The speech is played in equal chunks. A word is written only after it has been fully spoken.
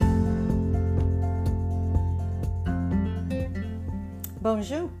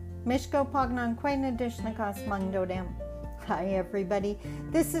Bonjour, Mishko Pognon Quena Dishnakas Mangdodem. Hi everybody,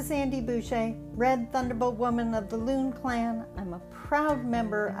 this is Andy Boucher, Red Thunderbolt Woman of the Loon Clan. I'm a proud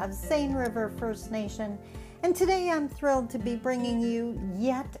member of Seine River First Nation, and today I'm thrilled to be bringing you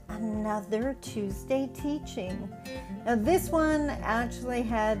yet another Tuesday teaching. Now this one actually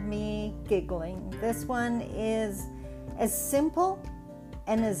had me giggling. This one is as simple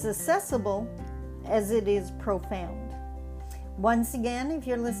and as accessible as it is profound. Once again, if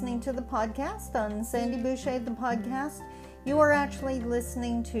you're listening to the podcast on Sandy Boucher, the podcast, you are actually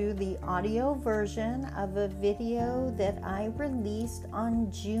listening to the audio version of a video that I released on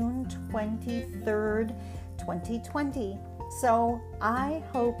June 23rd, 2020. So I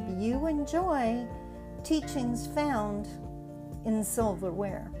hope you enjoy teachings found in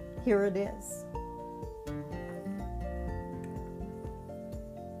Silverware. Here it is.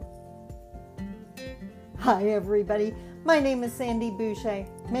 Hi everybody, my name is Sandy Boucher,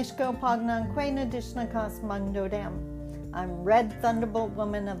 Mishko Pognon Quena Dishnakas Mangdodem. I'm Red Thunderbolt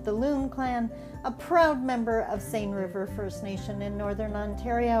Woman of the Loon Clan, a proud member of Seine River First Nation in Northern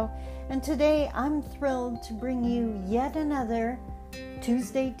Ontario, and today I'm thrilled to bring you yet another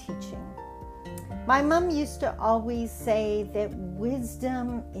Tuesday teaching. My mom used to always say that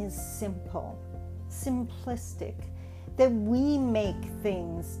wisdom is simple, simplistic, that we make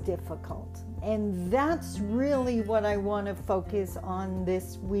things difficult. And that's really what I want to focus on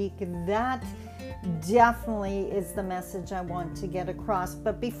this week. That definitely is the message I want to get across.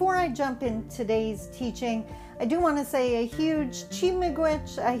 But before I jump in today's teaching, I do want to say a huge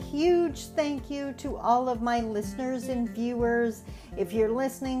chimigwich, a huge thank you to all of my listeners and viewers. If you're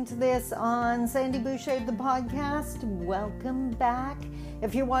listening to this on Sandy Boucher, the podcast, welcome back.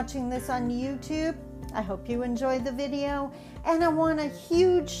 If you're watching this on YouTube, I hope you enjoyed the video, and I want a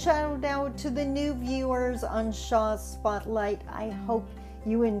huge shout out to the new viewers on Shaw's Spotlight. I hope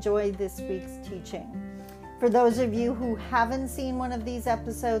you enjoyed this week's teaching. For those of you who haven't seen one of these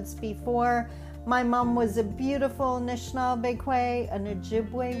episodes before, my mom was a beautiful Anishinaabe, an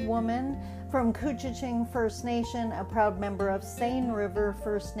Ojibwe woman from Couchiching First Nation, a proud member of Seine River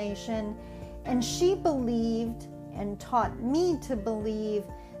First Nation, and she believed and taught me to believe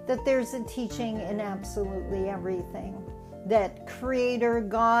that there's a teaching in absolutely everything. That Creator,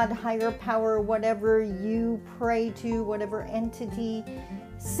 God, higher power, whatever you pray to, whatever entity,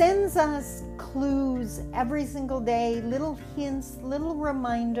 sends us clues every single day, little hints, little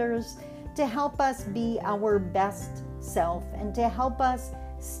reminders to help us be our best self and to help us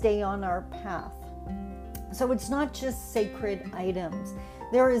stay on our path. So it's not just sacred items.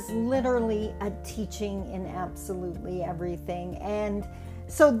 There is literally a teaching in absolutely everything. And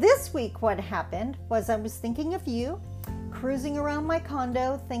so this week what happened was I was thinking of you, cruising around my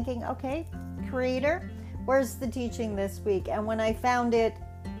condo, thinking, okay, Creator, where's the teaching this week? And when I found it,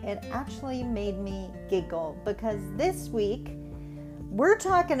 it actually made me giggle, because this week we're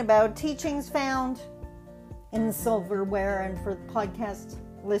talking about teachings found in Silverware. And for podcast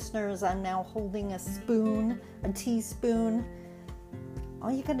listeners, I'm now holding a spoon, a teaspoon.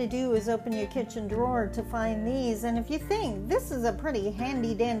 All you gotta do is open your kitchen drawer to find these. And if you think this is a pretty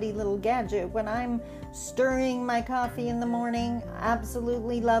handy dandy little gadget when I'm stirring my coffee in the morning,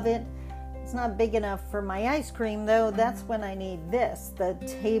 absolutely love it. It's not big enough for my ice cream though. That's when I need this, the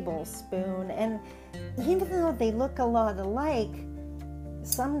tablespoon. And even though they look a lot alike,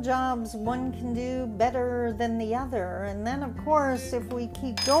 some jobs one can do better than the other. And then of course, if we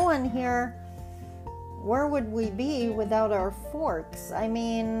keep going here, where would we be without our forks? I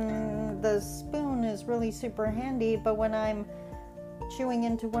mean, the spoon is really super handy, but when I'm chewing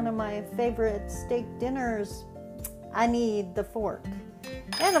into one of my favorite steak dinners, I need the fork.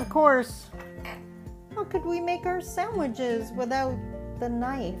 And of course, how could we make our sandwiches without the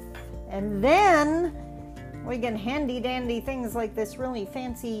knife? And then we get handy dandy things like this really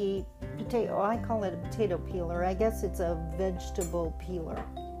fancy potato, I call it a potato peeler. I guess it's a vegetable peeler.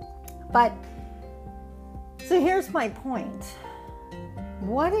 But so here's my point.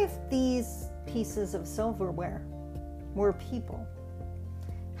 What if these pieces of silverware were people?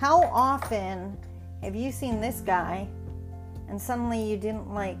 How often have you seen this guy and suddenly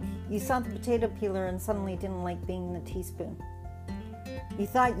you saw the potato peeler and suddenly didn't like being the teaspoon? You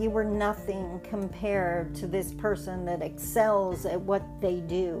thought you were nothing compared to this person that excels at what they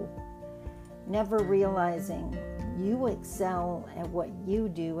do, never realizing you excel at what you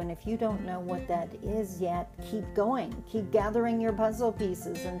do. And if you don't know what that is yet, keep going. Keep gathering your puzzle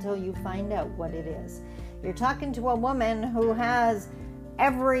pieces until you find out what it is. You're talking to a woman who has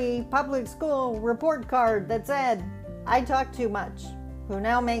every public school report card that said, I talk too much, who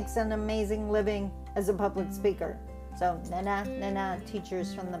now makes an amazing living as a public speaker. So, nana,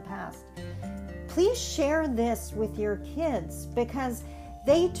 teachers from the past. Please share this with your kids, because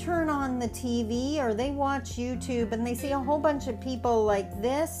they turn on the TV or they watch YouTube and they see a whole bunch of people like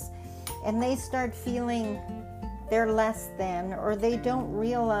this, and they start feeling they're less than, or they don't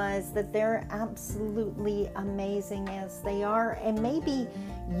realize that they're absolutely amazing as they are. And maybe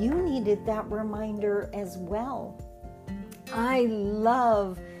you needed that reminder as well. I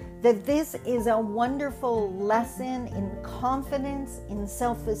love that this is a wonderful lesson in confidence, in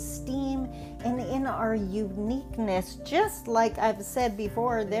self-esteem, and in our uniqueness. Just like I've said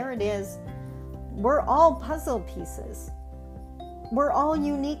before, there it is. We're all puzzle pieces. We're all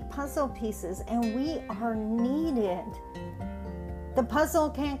unique puzzle pieces, and we are needed. The puzzle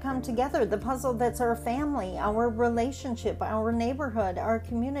can't come together. The puzzle that's our family, our relationship, our neighborhood, our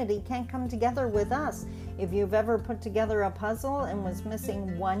community can't come together with us. If you've ever put together a puzzle and was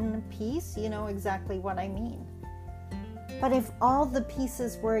missing one piece, you know exactly what I mean. But if all the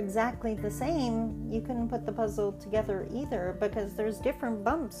pieces were exactly the same, you couldn't put the puzzle together either, because there's different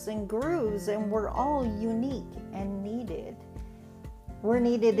bumps and grooves, and we're all unique and needed. We're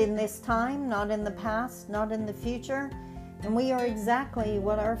needed in this time, not in the past, not in the future. And we are exactly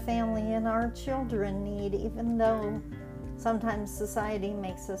what our family and our children need, even though sometimes society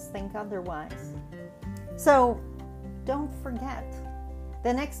makes us think otherwise. So don't forget,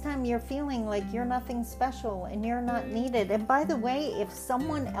 the next time you're feeling like you're nothing special and you're not needed, and by the way, if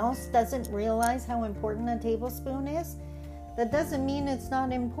someone else doesn't realize how important a tablespoon is, that doesn't mean it's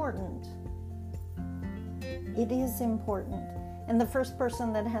not important. It is important. And the first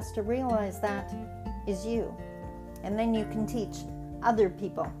person that has to realize that is you. And then you can teach other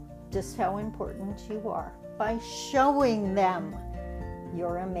people just how important you are by showing them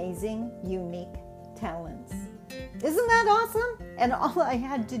your amazing, unique talents. Isn't that awesome? And all I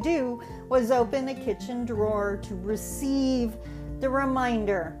had to do was open a kitchen drawer to receive the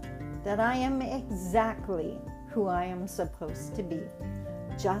reminder that I am exactly who I am supposed to be,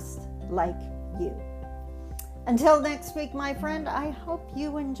 just like you. Until next week, my friend, I hope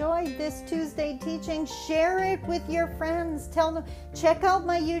you enjoyed this Tuesday teaching. Share it with your friends. Tell them, check out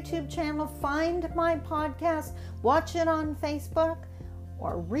my YouTube channel, find my podcast, watch it on Facebook,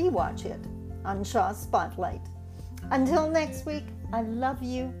 or rewatch it on Shaw Spotlight. Until next week, I love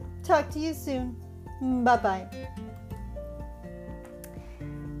you. Talk to you soon. Bye-bye.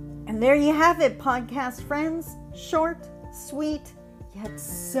 And there you have it, podcast friends. Short, sweet, yet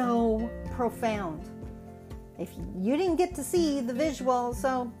so profound. If you didn't get to see the visual,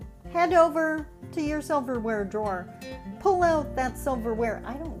 so head over to your silverware drawer. Pull out that silverware.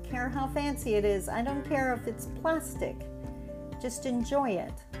 I don't care how fancy it is. I don't care if it's plastic. Just enjoy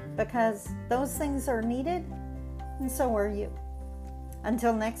it, because those things are needed, and so are you.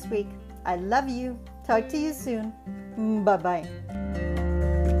 Until next week, I love you. Talk to you soon. Bye-bye.